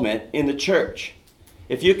involvement in the church.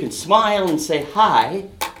 If you can smile and say hi,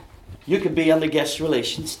 you could be on the guest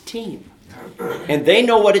relations team. And they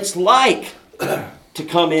know what it's like to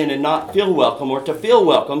come in and not feel welcome or to feel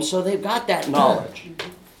welcome, so they've got that knowledge.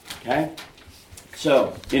 Okay?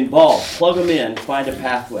 So, involve, plug them in, find a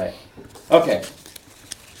pathway. Okay,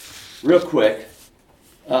 real quick.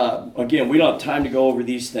 Again, we don't have time to go over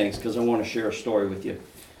these things because I want to share a story with you.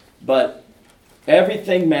 But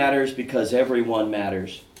everything matters because everyone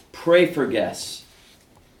matters. Pray for guests.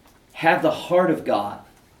 Have the heart of God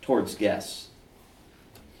towards guests.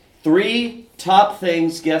 3 top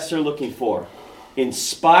things guests are looking for.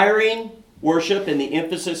 Inspiring worship, and the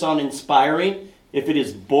emphasis on inspiring. If it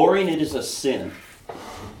is boring, it is a sin.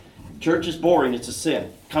 Church is boring, it's a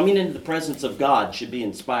sin. Coming into the presence of God should be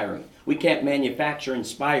inspiring. We can't manufacture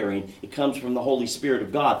inspiring. It comes from the Holy Spirit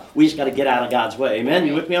of God. We just got to get out of God's way. Amen?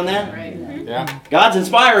 You with me on that? Right. Yeah. God's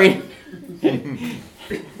inspiring.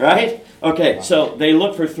 Right? Okay, so they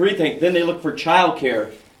look for 3 things. Then they look for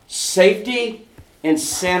childcare. Safety and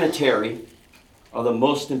sanitary are the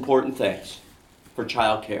most important things for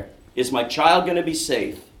childcare. Is my child going to be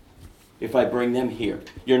safe if I bring them here?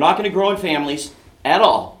 You're not going to grow in families at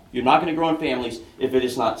all. You're not going to grow in families if it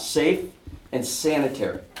is not safe and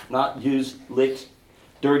sanitary. Not use licked,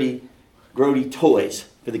 dirty, grody toys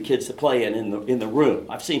for the kids to play in the room.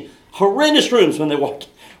 I've seen horrendous rooms when they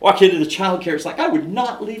walk into the child care. It's like, I would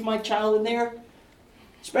not leave my child in there,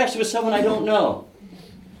 especially with someone I don't know.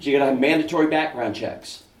 So you're going to have mandatory background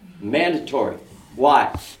checks. Mandatory.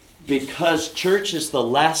 Why? Because church is the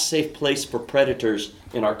last safe place for predators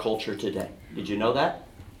in our culture today. Did you know that?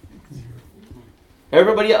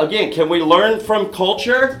 Everybody, again, can we learn from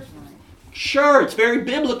culture? Sure, it's very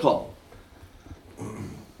biblical.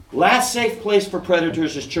 Last safe place for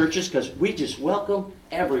predators is churches because we just welcome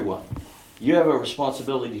everyone. You have a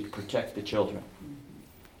responsibility to protect the children.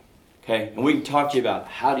 Okay? And we can talk to you about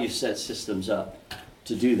how do you set systems up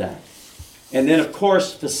to do that. And then, of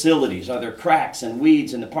course, facilities. Are there cracks and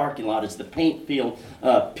weeds in the parking lot? Is the paint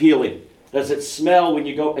peeling? Does it smell when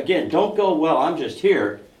you go? Again, don't go, well, I'm just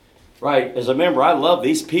here. Right? As a member, I love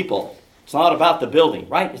these people. It's not about the building,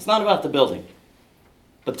 right? It's not about the building.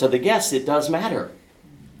 But to the guests, it does matter.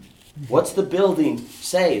 What's the building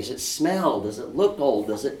say? Does it smell? Does it look old?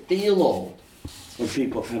 Does it feel old when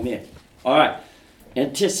people come in? All right.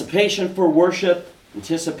 Anticipation for worship.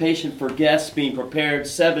 Anticipation for guests being prepared.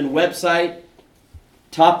 7, website.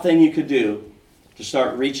 Top thing you could do to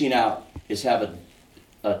start reaching out is have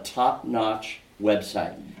a top-notch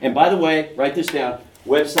website. And by the way, write this down.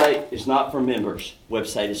 Website is not for members.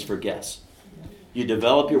 Website is for guests. You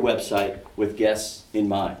develop your website with guests in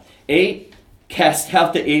mind. 8, cast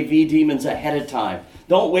out the AV demons ahead of time.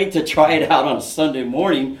 Don't wait to try it out on a Sunday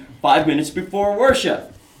morning 5 minutes before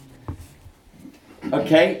worship.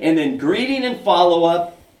 Okay, and then greeting and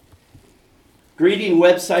follow-up. Greeting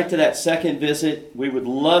website to that second visit. We would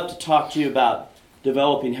love to talk to you about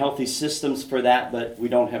developing healthy systems for that, but we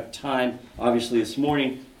don't have time, obviously, this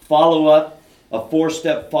morning. Follow-up. A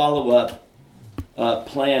 4-step follow-up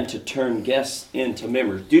plan to turn guests into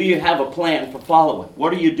members. Do you have a plan for follow-up?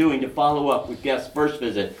 What are you doing to follow up with guests' first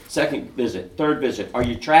visit, second visit, third visit? Are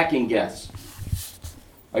you tracking guests?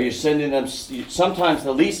 Are you sending them? Sometimes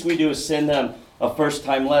the least we do is send them a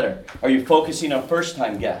first-time letter. Are you focusing on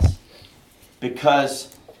first-time guests?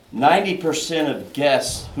 Because 90% of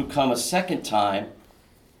guests who come a second time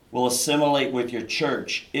will assimilate with your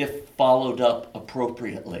church if followed up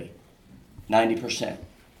appropriately. 90%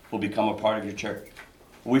 will become a part of your church.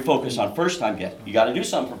 We focus on first-time guests. You got to do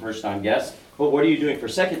something for first-time guests, but what are you doing for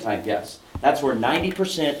second-time guests? That's where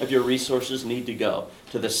 90% of your resources need to go,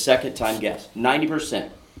 to the second-time guest. 90%.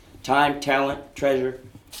 Time, talent, treasure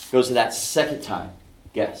goes to that second-time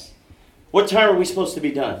guest. What time are we supposed to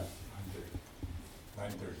be done?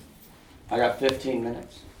 9:30. I got 15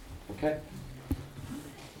 minutes. Okay?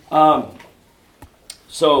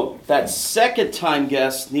 So that second time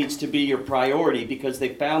guest needs to be your priority because they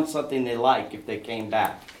found something they like if they came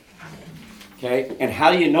back. Okay? And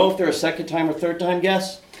how do you know if they're a second time or third time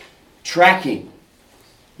guest? Tracking.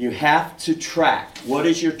 You have to track. What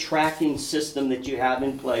is your tracking system that you have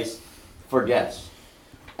in place for guests?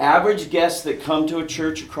 Average guests that come to a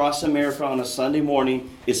church across America on a Sunday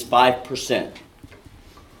morning is 5%.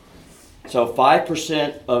 So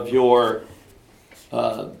 5% of your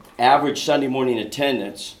average Sunday morning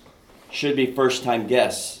attendance should be first-time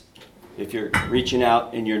guests if you're reaching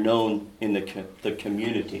out and you're known in the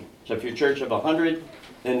community. So if you're a church of 100,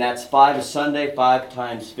 then that's 5 a Sunday. 5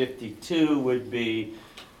 times 52 would be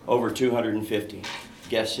over 250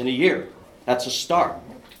 guests in a year. That's a start.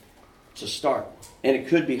 It's a start. And it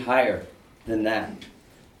could be higher than that.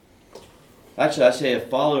 Actually, I say if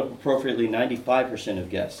followed appropriately, 95% of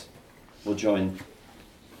guests will join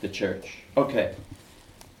the church. Okay.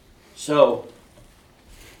 So,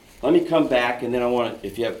 let me come back, and then I want to,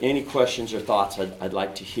 if you have any questions or thoughts, I'd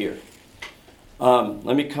like to hear.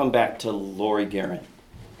 Let me come back to Lori Guerin.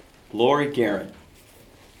 Lori Guerin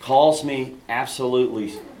calls me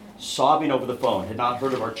absolutely sobbing over the phone. Had not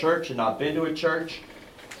heard of our church, had not been to a church.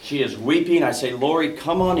 She is weeping. I say, Lori,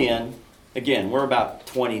 come on in. Again, we're about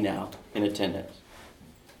 20 now in attendance.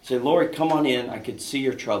 I say, Lori, come on in. I could see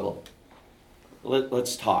your trouble.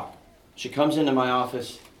 Let's talk. She comes into my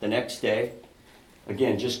office the next day.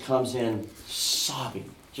 Again, just comes in sobbing,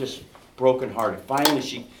 just brokenhearted.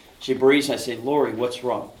 Finally, she breathes, and I say, Lori, what's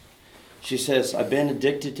wrong? She says, I've been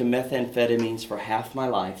addicted to methamphetamines for half my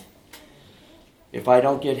life. If I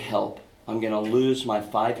don't get help, I'm going to lose my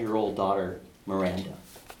 5-year-old daughter, Miranda.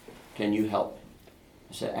 Can you help me?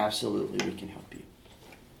 I said, absolutely, we can help you.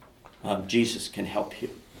 Jesus can help you.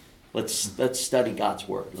 Let's study God's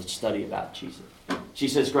Word. Let's study about Jesus. She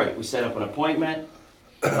says, great. We set up an appointment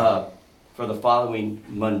for the following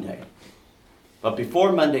Monday. But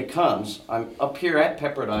before Monday comes, I'm up here at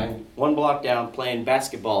Pepperdine, 1 block down, playing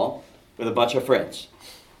basketball with a bunch of friends.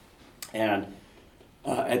 And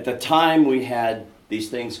at the time, we had these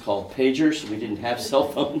things called pagers. We didn't have cell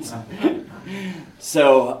phones.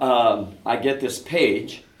 So I get this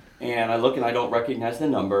page, and I look, and I don't recognize the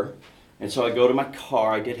number. And so I go to my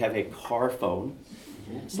car. I did have a car phone.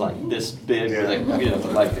 It's like this big,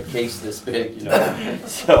 like a case this big,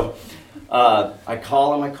 So I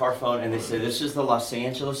call on my car phone, and they say, this is the Los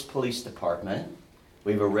Angeles Police Department.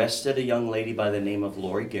 We've arrested a young lady by the name of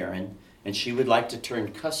Lori Guerin, and she would like to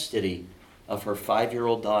turn custody of her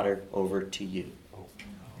 5-year-old daughter over to you.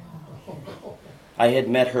 I had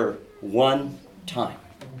met her one time.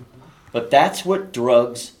 But that's what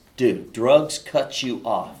drugs do. Drugs cut you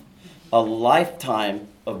off. A lifetime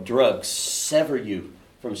of drugs sever you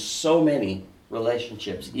from so many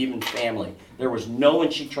relationships, even family. There was no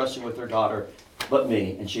one she trusted with her daughter but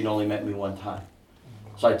me, and she'd only met me one time.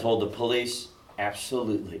 So I told the police,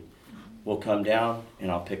 absolutely, we'll come down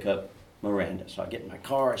and I'll pick up Miranda. So I get in my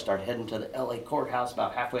car, I start heading to the LA courthouse.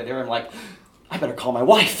 About halfway there, I'm like, I better call my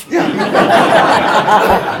wife.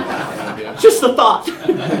 Just a thought.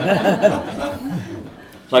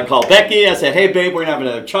 So I called Becky. I said, hey, babe, we're going to have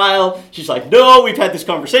another child. She's like, no, we've had this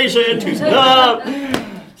conversation.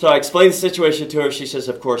 So I explained the situation to her. She says,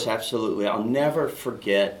 of course, absolutely. I'll never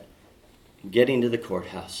forget getting to the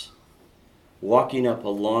courthouse, walking up a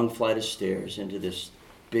long flight of stairs into this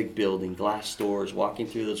big building, glass doors, walking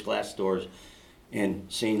through those glass doors, and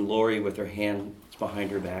seeing Lori with her hands behind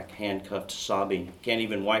her back, handcuffed, sobbing. Can't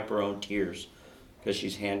even wipe her own tears because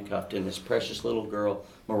she's handcuffed. And this precious little girl,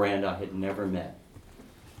 Miranda, I had never met.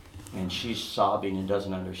 And she's sobbing and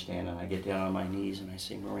doesn't understand. And I get down on my knees and I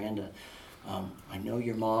say, Miranda, I know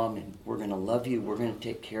your mom, and we're going to love you. We're going to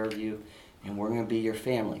take care of you, and we're going to be your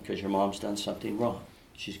family because your mom's done something wrong.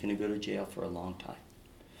 She's going to go to jail for a long time.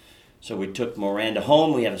 So we took Miranda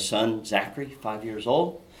home. We have a son, Zachary, 5 years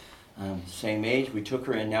old, same age. We took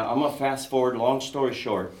her in. Now, I'm going to fast forward, long story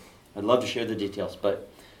short. I'd love to share the details,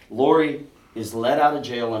 but Lori is let out of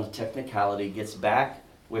jail on a technicality, gets back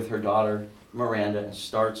with her daughter, Miranda, and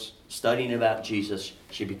starts studying about Jesus.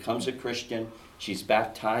 She becomes a Christian. She's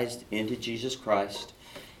baptized into Jesus Christ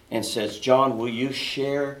and says, John, will you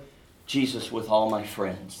share Jesus with all my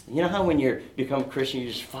friends? You know how when you become a Christian,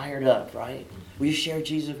 you're just fired up, right? Will you share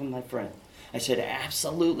Jesus with my friends? I said,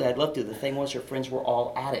 absolutely, I'd love to. The thing was, her friends were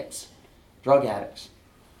all addicts, drug addicts.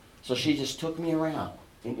 So she just took me around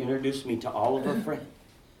and introduced me to all of her friends.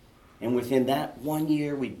 And within that 1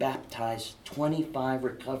 year, we baptized 25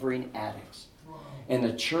 recovering addicts. And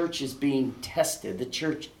the church is being tested. The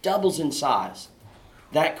church doubles in size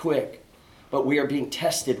that quick. But we are being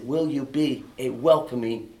tested. Will you be a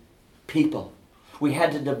welcoming people? We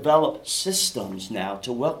had to develop systems now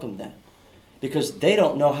to welcome them because they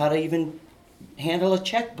don't know how to even handle a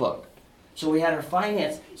checkbook. So we had our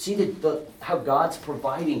finance. See how God's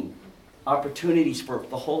providing opportunities for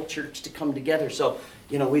the whole church to come together. So,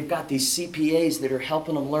 we've got these CPAs that are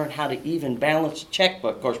helping them learn how to even balance a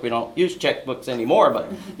checkbook. Of course, we don't use checkbooks anymore,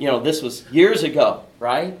 but, this was years ago,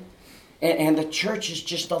 right? And the church is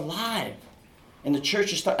just alive. And the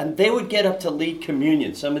church is, and they would get up to lead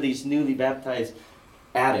communion, some of these newly baptized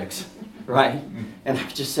addicts, right? And I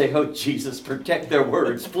would just say, oh, Jesus, protect their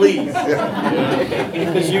words, please.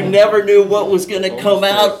 Because you never knew what was going to come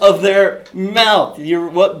out of their mouth.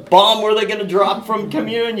 What bomb were they going to drop from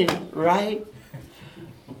communion, right?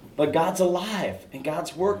 But God's alive, and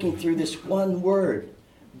God's working through this one word,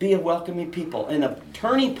 be a welcoming people. And a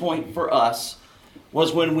turning point for us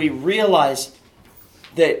was when we realized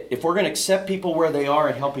that if we're going to accept people where they are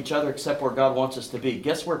and help each other accept where God wants us to be,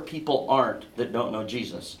 guess where people aren't that don't know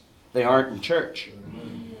Jesus? They aren't in church.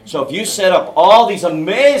 So if you set up all these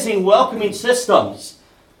amazing welcoming systems,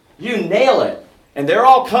 you nail it, and they're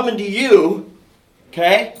all coming to you,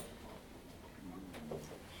 okay?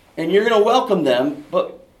 And you're going to welcome them,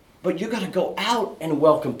 but you got to go out and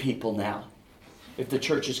welcome people now if the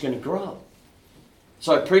church is going to grow.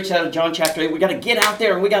 So I preached out of John chapter 8. We got to get out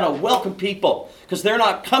there and we got to welcome people because they're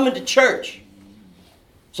not coming to church.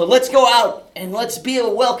 So let's go out and let's be a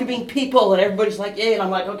welcoming people. And everybody's like, yeah. And I'm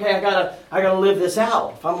like, okay, I gotta live this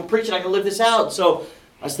out. If I'm preaching, I gotta live this out. So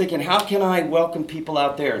I was thinking, how can I welcome people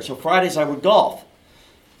out there? So Fridays I would golf.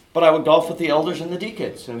 But I would golf with the elders and the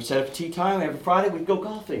deacons. And we set up a tea time. Every Friday we'd go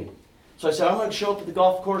golfing. So I said, I'm going to show up at the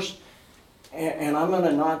golf course and I'm going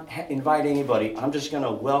to not invite anybody. I'm just going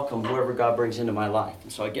to welcome whoever God brings into my life.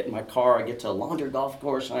 And so I get in my car, I get to a Launder golf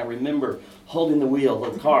course, and I remember holding the wheel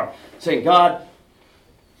of the car, saying, God,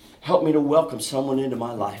 help me to welcome someone into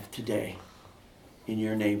my life today. In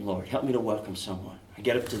your name, Lord. Help me to welcome someone. I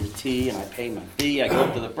get up to the tee, and I pay my fee. I go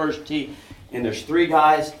up to the first tee, and there's 3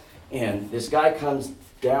 guys, and this guy comes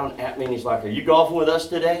down at me, and he's like, are you golfing with us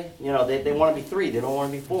today? They want to be 3. They don't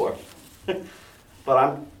want to be 4. But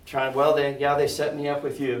I'm trying, they set me up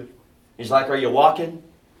with you. He's like, are you walking?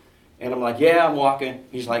 And I'm like, yeah, I'm walking.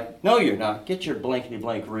 He's like, no, you're not. Get your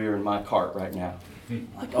blankety-blank rear in my cart right now. I'm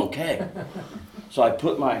like, okay. So I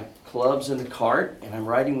put my clubs in the cart, and I'm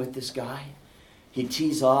riding with this guy. He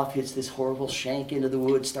tees off, hits this horrible shank into the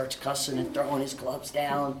woods, starts cussing and throwing his clubs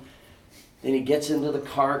down. Then he gets into the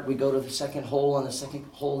cart. We go to the second hole. On the second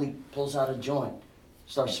hole, he pulls out a joint,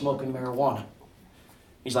 starts smoking marijuana.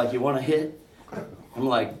 He's like, you want to hit? I'm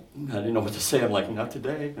like, I didn't know what to say. I'm like, not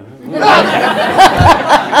today. Because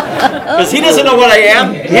he doesn't know what I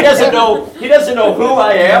am. He doesn't know who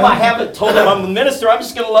I am. I haven't told him I'm the minister. I'm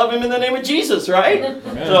just going to love him in the name of Jesus, right?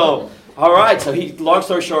 Amen. So, all right. So he, long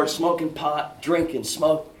story short, smoking pot, drinking,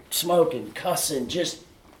 smoking, cussing, just,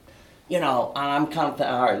 I'm kind of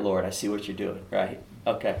thinking, all right, Lord, I see what you're doing, right?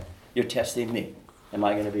 Okay, you're testing me. Am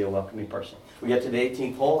I going to be a welcoming person? We get to the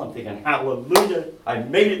 18th hole. I'm thinking, hallelujah, I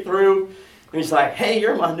made it through. And he's like, hey,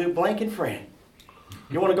 you're my new blanket friend.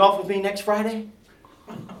 You want to golf with me next Friday?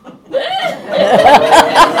 Yeah.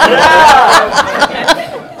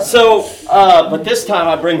 So, but this time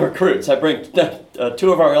I bring recruits. I bring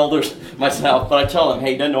 2 of our elders, myself. But I tell them,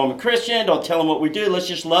 hey, don't know I'm a Christian. Don't tell him what we do. Let's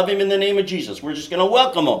just love him in the name of Jesus. We're just going to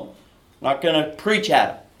welcome him. Not going to preach at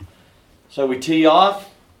him. So we tee off,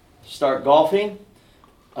 start golfing.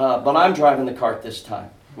 But I'm driving the cart this time.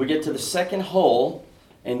 We get to the second hole,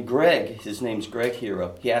 and Greg, his name's Greg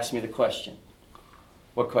Hero, he asked me the question.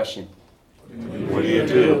 What question? What do you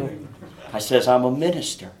do? I says, I'm a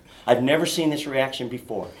minister. I've never seen this reaction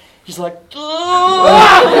before. He's like, he falls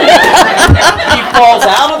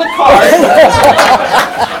out of the cart,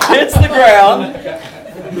 hits the ground.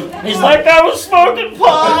 He's like, I was smoking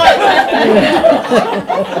pot.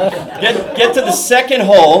 Get to the second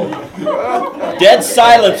hole. Dead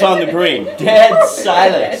silence on the green. Dead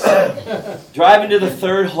silence. Driving to the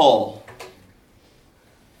third hole.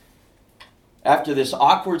 After this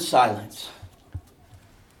awkward silence.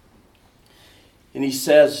 And he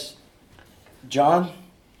says, John,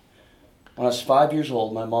 when I was 5 years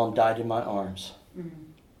old, my mom died in my arms.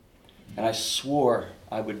 And I swore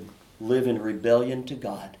I would live in rebellion to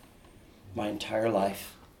God my entire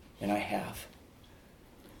life, and I have.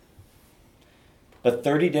 But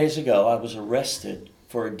 30 days ago, I was arrested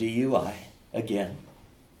for a DUI again.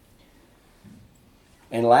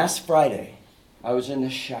 And last Friday, I was in the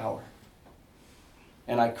shower,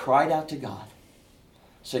 and I cried out to God.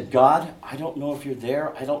 I said, God, I don't know if you're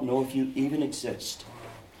there. I don't know if you even exist.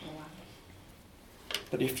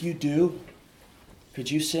 But if you do, could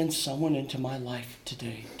you send someone into my life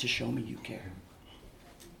today to show me you care?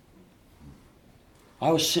 I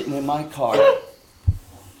was sitting in my car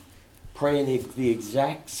praying the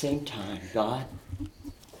exact same time. God,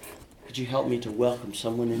 could you help me to welcome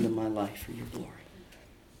someone into my life for your glory?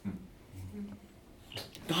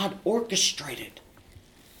 God orchestrated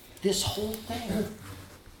this whole thing.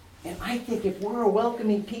 And I think if we're a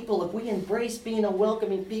welcoming people, if we embrace being a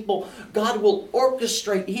welcoming people, God will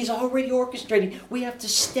orchestrate. He's already orchestrating. We have to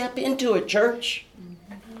step into it, church.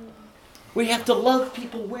 We have to love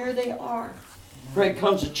people where they are. Greg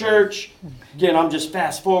comes to church. Again, I'm just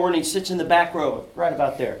fast forwarding. He sits in the back row, right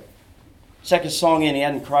about there. Second song in, he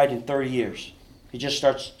hadn't cried in 30 years. He just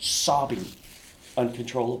starts sobbing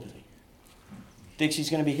uncontrollably. Thinks he's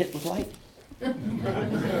going to be hit with lightning.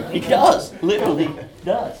 He does, literally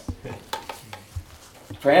does.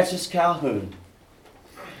 Francis Calhoun,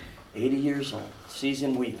 80 years old, sees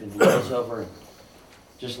him weeping. He goes over and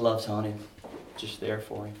just loves on him, just there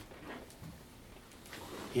for him.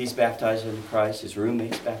 He's baptized into Christ. His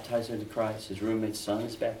roommate's baptized into Christ. His roommate's son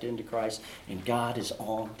is baptized into Christ. And God is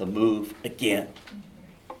on the move again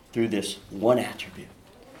through this one attribute.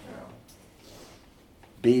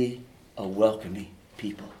 Be a welcoming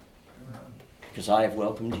people. Because I have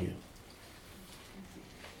welcomed you.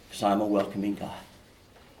 Because I'm a welcoming God.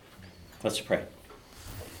 Let's pray.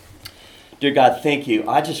 Dear God, thank you.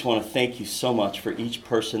 I just want to thank you so much for each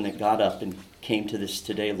person that got up and came to this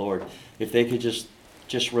today, Lord. If they could just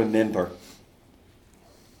remember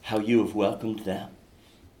how you have welcomed them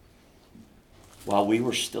while we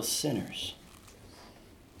were still sinners.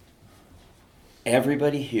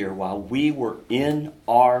 Everybody here, while we were in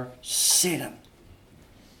our sin,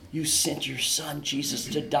 you sent your Son, Jesus,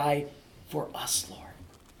 to die for us, Lord.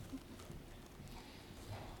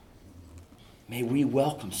 May we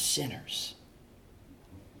welcome sinners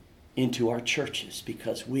into our churches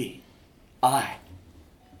because I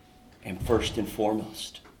am first and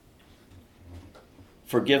foremost.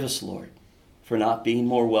 Forgive us, Lord, for not being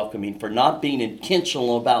more welcoming, for not being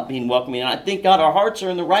intentional about being welcoming. And I think, God, our hearts are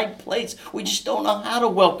in the right place. We just don't know how to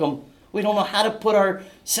welcome. We don't know how to put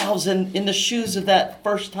ourselves in the shoes of that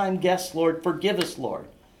first-time guest, Lord. Forgive us, Lord.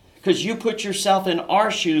 Because you put yourself in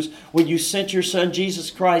our shoes when you sent your Son, Jesus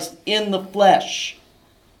Christ, in the flesh.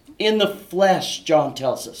 In the flesh, John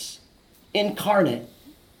tells us. Incarnate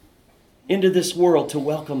into this world to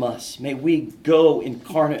welcome us. May we go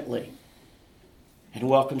incarnately and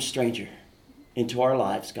welcome stranger into our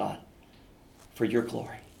lives, God, for your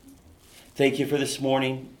glory. Thank you for this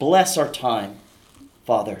morning. Bless our time,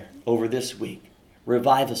 Father, over this week.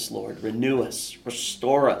 Revive us, Lord. Renew us.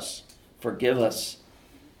 Restore us. Forgive us.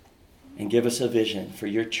 And give us a vision for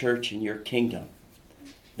your church and your kingdom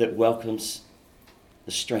that welcomes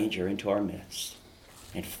the stranger into our midst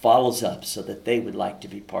and follows up so that they would like to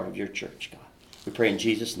be part of your church, God. We pray in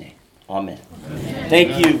Jesus' name. Amen. Amen.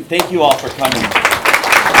 Thank you. Thank you all for coming.